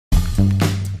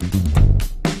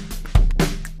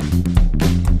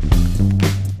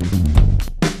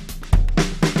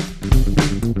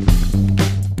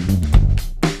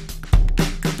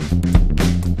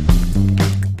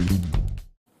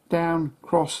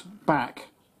across, back.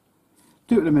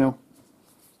 Do it at the mill.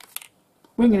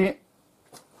 Winging it.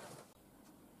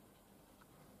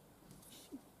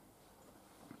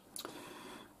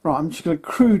 Right, I'm just going to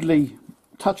crudely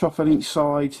touch off on each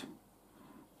side,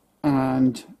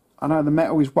 and I know the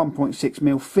metal is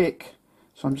 1.6mm thick,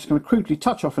 so I'm just going to crudely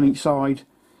touch off on each side,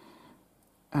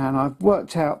 and I've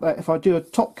worked out that if I do a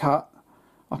top cut,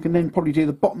 I can then probably do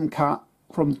the bottom cut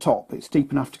from the top. It's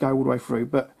deep enough to go all the way through,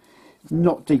 but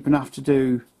not deep enough to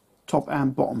do top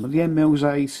and bottom. But the end mill's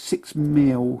a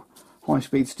 6mm high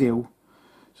speed steel,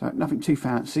 so nothing too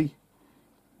fancy,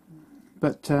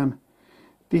 but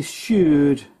this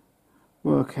should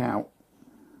work out,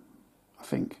 I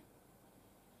think.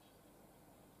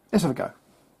 Let's have a go.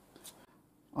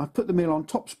 I've put the mill on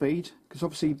top speed because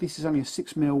obviously this is only a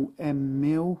 6mm M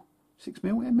mill.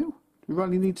 6mm M mill? Do we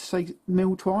really need to say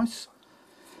mill twice?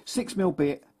 6mm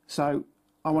bit, so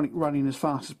I want it running as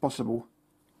fast as possible.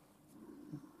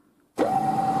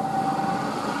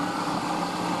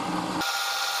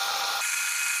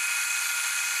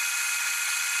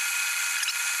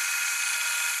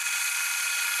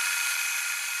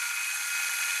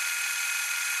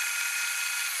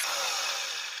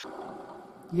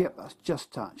 Yep, that's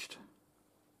just touched.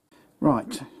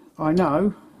 Right, I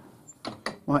know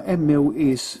my M mill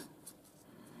is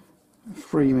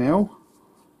 3mm.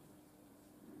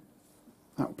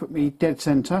 That'll put me dead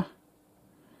centre.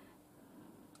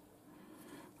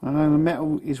 I know the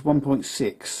metal is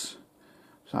 1.6,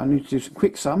 so I need to do some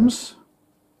quick sums.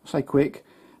 I say quick,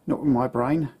 not with my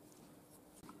brain.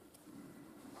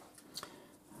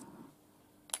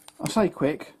 I say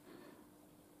quick.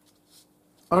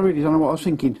 I really don't know what I was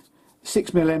thinking.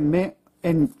 6mm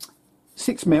M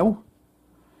 6mm.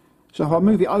 So if I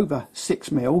move it over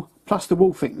 6mm plus the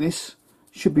wall thickness,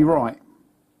 should be right.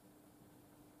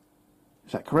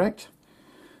 Is that correct?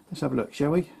 Let's have a look,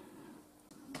 shall we?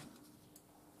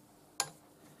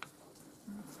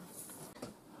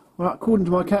 Well, according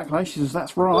to my calculations,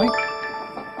 that's right.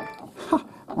 Ha,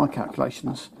 my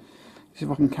calculations. Let's see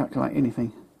if I can calculate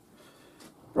anything.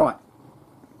 Right.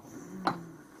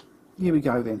 Here we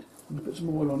go then. I'm going to put some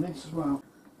oil on this as well.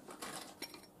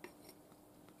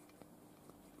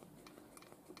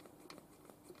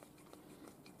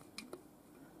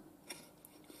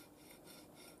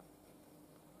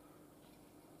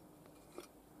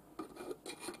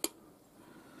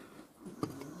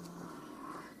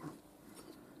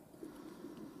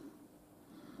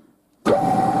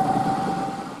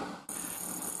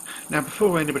 Now,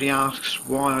 before anybody asks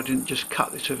why I didn't just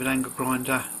cut this with an angle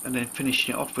grinder and then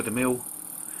finishing it off with a mill,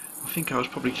 I think I was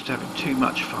probably just having too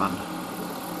much fun.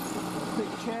 Quick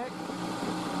check.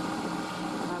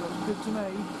 That looks good to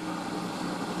me.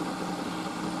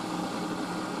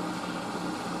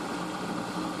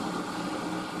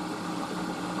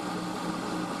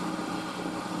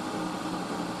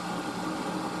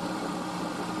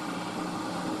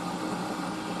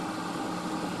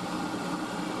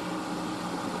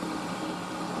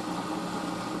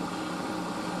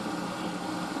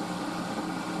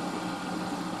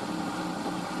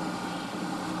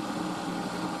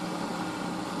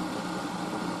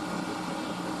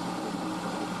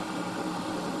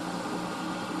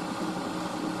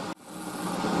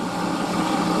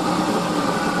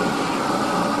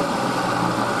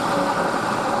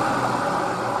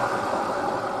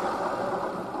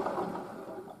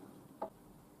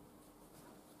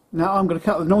 Now I'm going to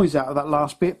cut the noise out of that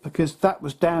last bit because that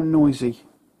was damn noisy.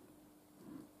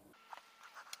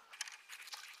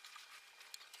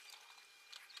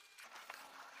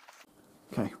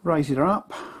 Okay, raise it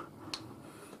up.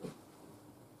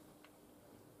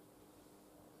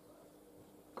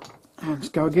 And let's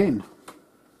go again.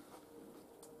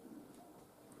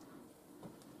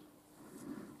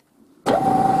 Well,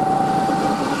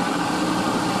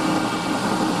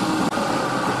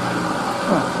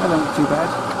 that don't look too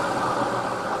bad.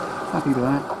 Happy with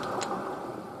that.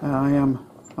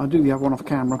 I do the other one off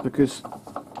camera because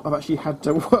I've actually had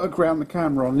to work around the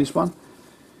camera on this one.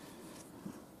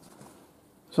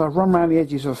 So I've run around the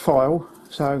edges of a file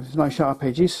so there's no sharp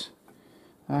edges,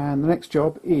 and the next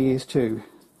job is to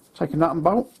take a nut and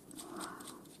bolt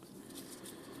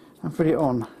and fit it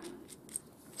on.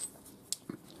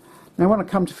 Now when I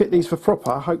come to fit these for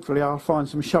proper, hopefully I'll find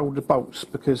some shoulder bolts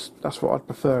because that's what I'd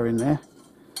prefer in there,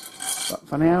 but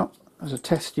for now, as a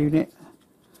test unit,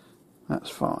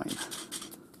 that's fine.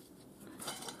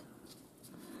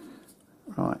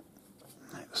 Right,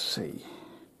 let's see.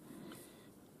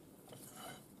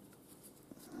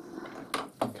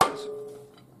 Okay, so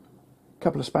a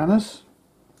couple of spanners.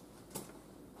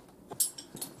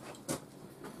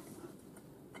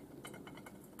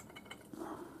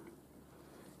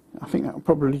 I think that will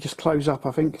probably just close up,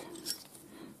 I think.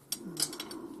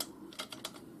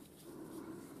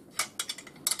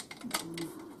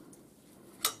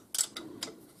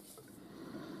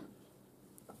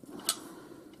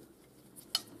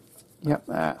 Yep,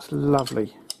 that's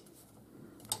lovely.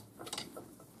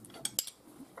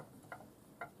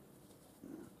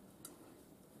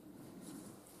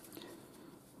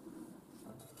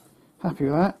 Happy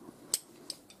with that.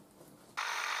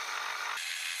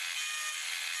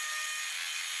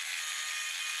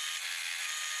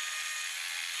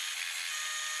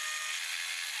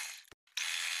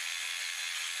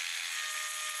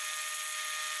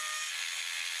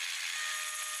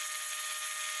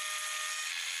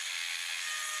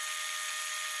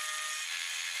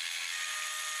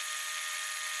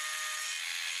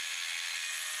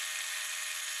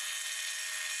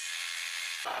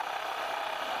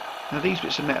 Now these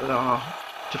bits of metal are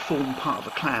to form part of a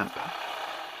clamp.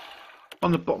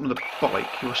 On the bottom of the bike,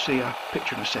 you'll see a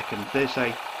picture in a second. There's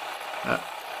a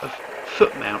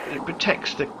foot mount. It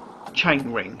protects the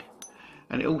chain ring,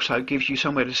 and it also gives you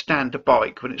somewhere to stand the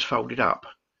bike when it's folded up.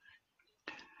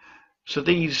 So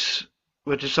these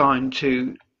were designed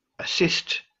to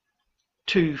assist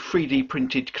two 3D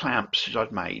printed clamps that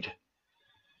I'd made,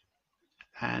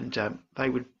 and they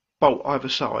would bolt either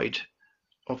side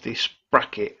of this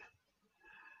bracket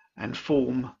and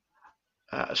form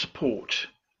a support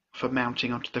for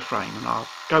mounting onto the frame, and I'll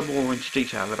go more into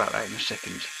detail about that in a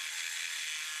second.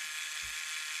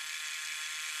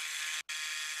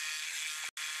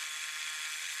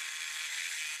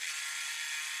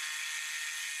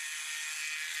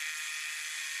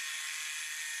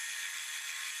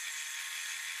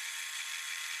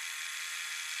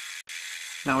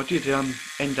 Now I did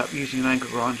end up using an angle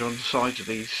grinder on the sides of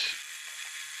these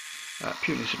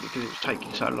purely simply because it was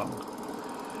taking so long,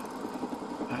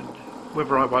 and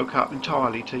whether I woke up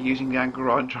entirely to using the angle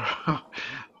grinder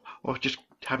or just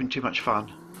having too much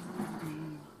fun.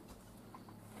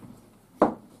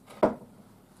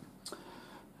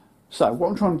 So what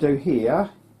I'm trying to do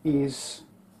here is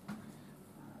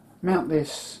mount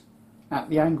this at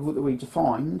the angle that we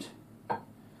defined.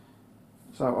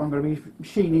 So I'm going to be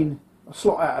machining a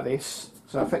slot out of this,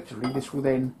 so effectively this will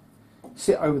then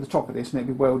sit over the top of this and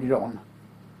it'll be welded on,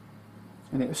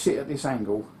 and it will sit at this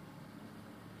angle.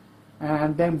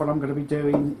 And then what I'm going to be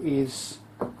doing is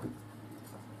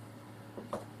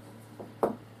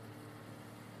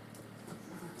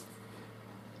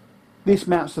this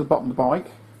mounts to the bottom of the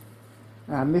bike,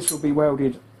 and this will be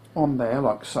welded on there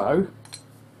like so.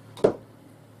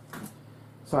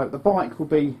 So the bike will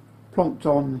be plonked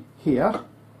on here.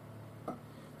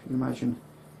 If you imagine,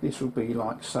 this will be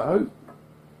like so,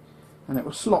 and it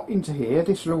will slot into here.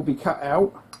 This will all be cut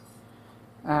out,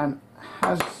 and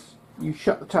as you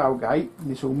shut the tailgate,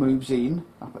 this all moves in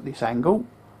up at this angle.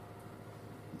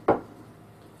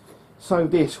 So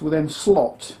this will then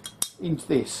slot into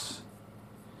this,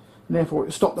 and therefore it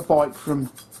will stop the bike from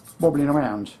wobbling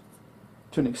around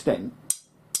to an extent.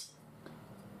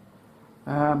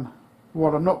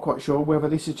 What I'm not quite sure whether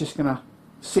this is just going to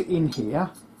sit in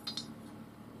here,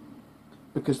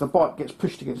 because the bike gets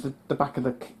pushed against the back of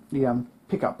the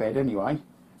pickup bed anyway,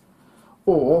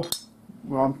 or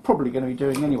what I'm probably going to be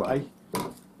doing anyway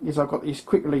is I've got these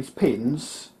quick release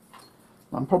pins.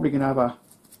 I'm probably going to have a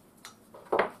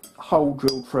hole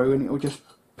drilled through, and it will just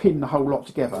pin the whole lot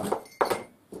together.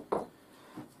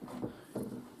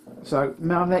 So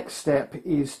my next step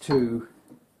is to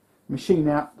machine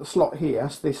out the slot here,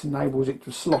 so this enables it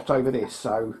to slot over this.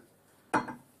 So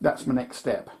that's my next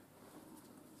step.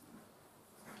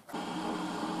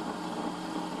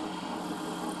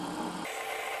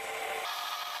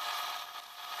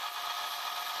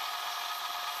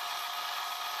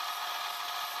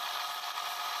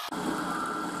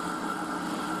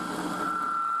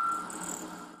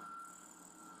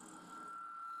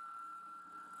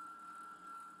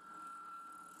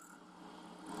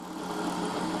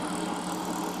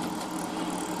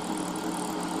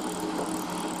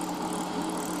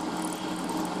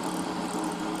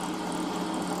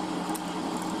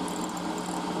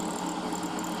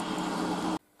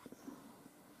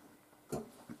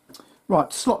 Right,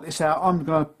 to slot this out, I'm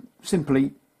going to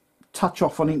simply touch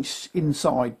off on each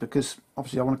inside, because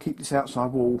obviously I want to keep this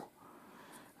outside wall,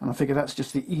 and I figure that's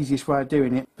just the easiest way of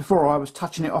doing it. Before I was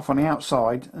touching it off on the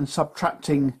outside and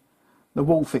subtracting the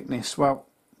wall thickness. Well,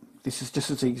 this is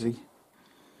just as easy.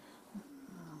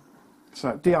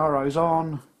 So DRO's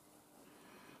on.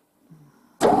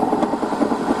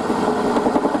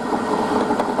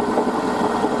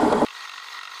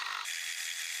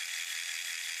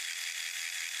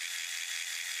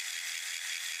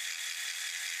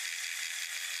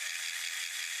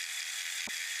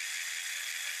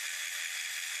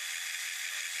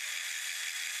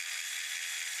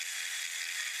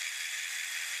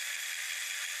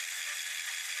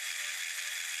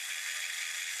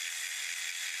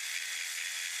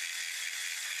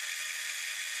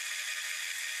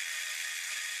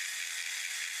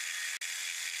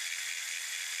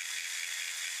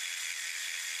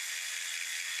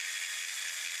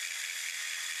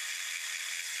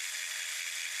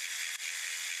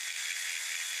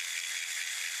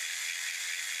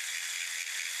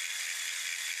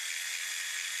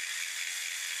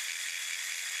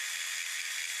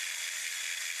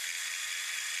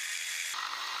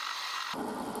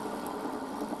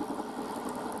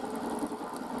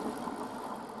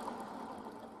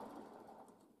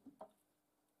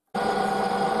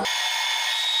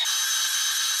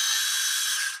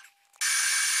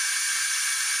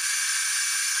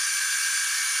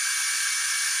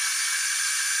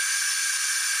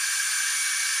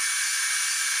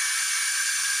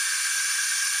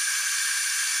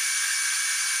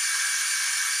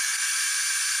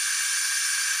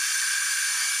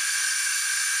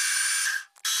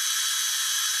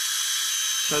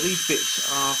 So these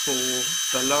bits are for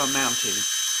the lower mounting.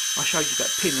 I showed you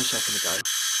that pin a second ago,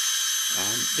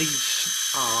 and these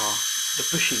are the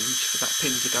bushings for that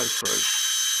pin to go through.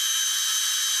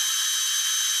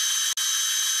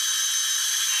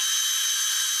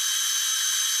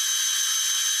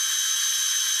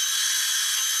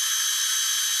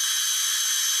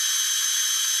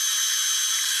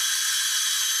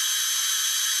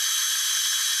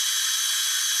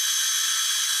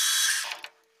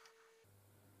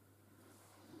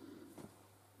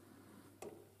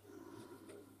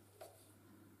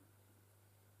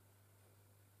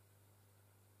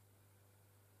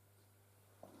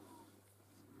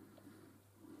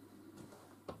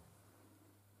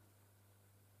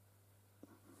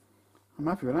 I'm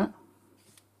happy with that.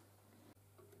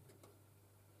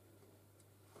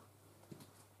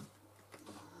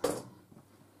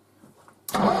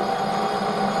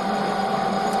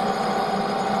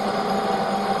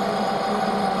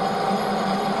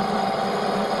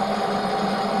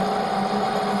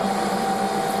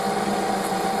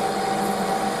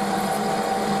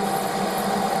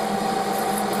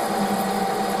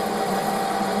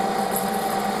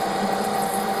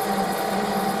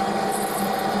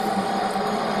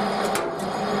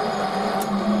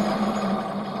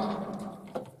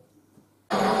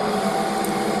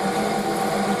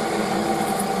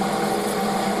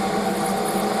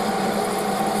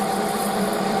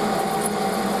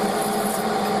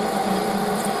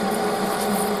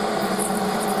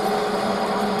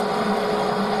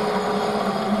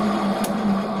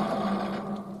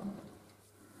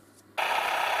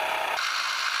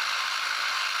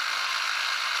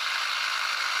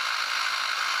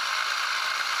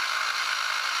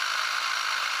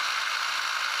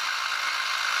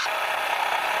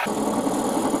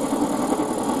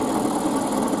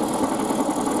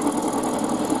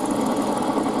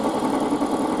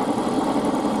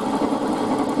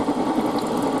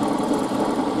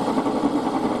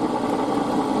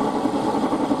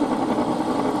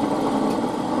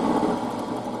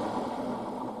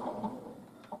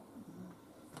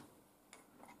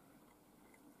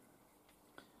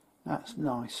 That's a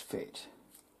nice fit.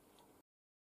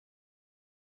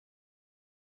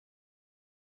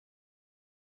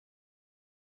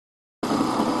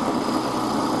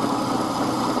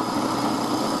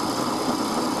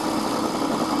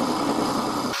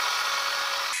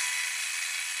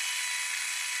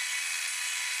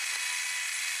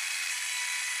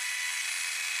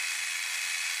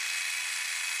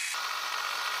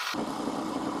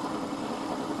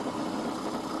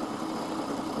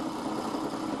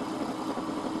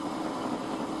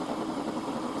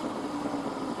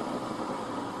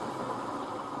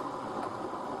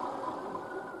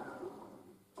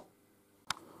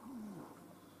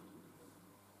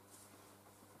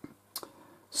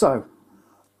 So,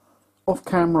 off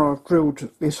camera I've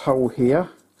drilled this hole here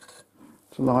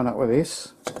to line up with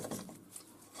this,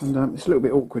 and it's a little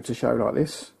bit awkward to show like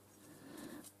this.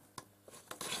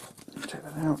 Take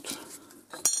that out.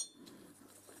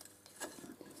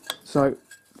 So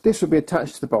this will be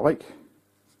attached to the bike,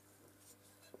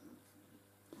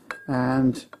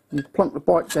 and you plonk the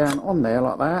bike down on there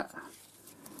like that,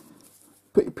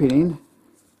 put your pin in,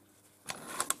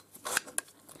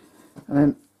 and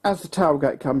then as the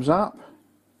tailgate comes up,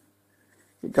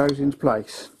 it goes into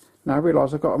place. Now I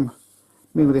realise I've got to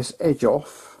move this edge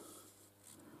off,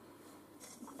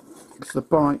 because the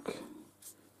bike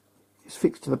is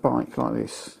fixed to the bike like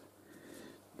this.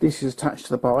 This is attached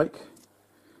to the bike,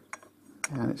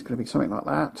 and it's going to be something like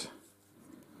that.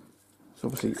 So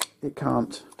obviously it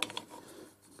can't,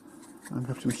 I'm going to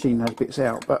have to machine those bits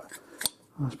out, but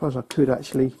I suppose I could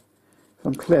actually, if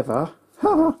I'm clever,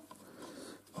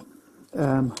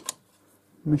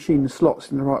 machine the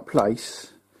slots in the right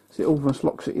place so it almost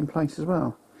locks it in place as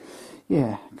well.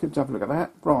 Yeah, could have a look at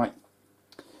that. Right,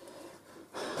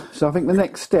 so I think the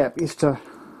next step is to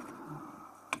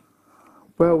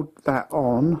weld that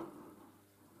on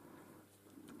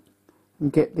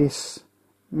and get this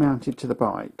mounted to the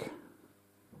bike,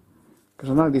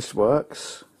 because I know this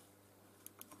works,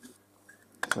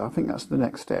 so I think that's the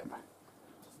next step.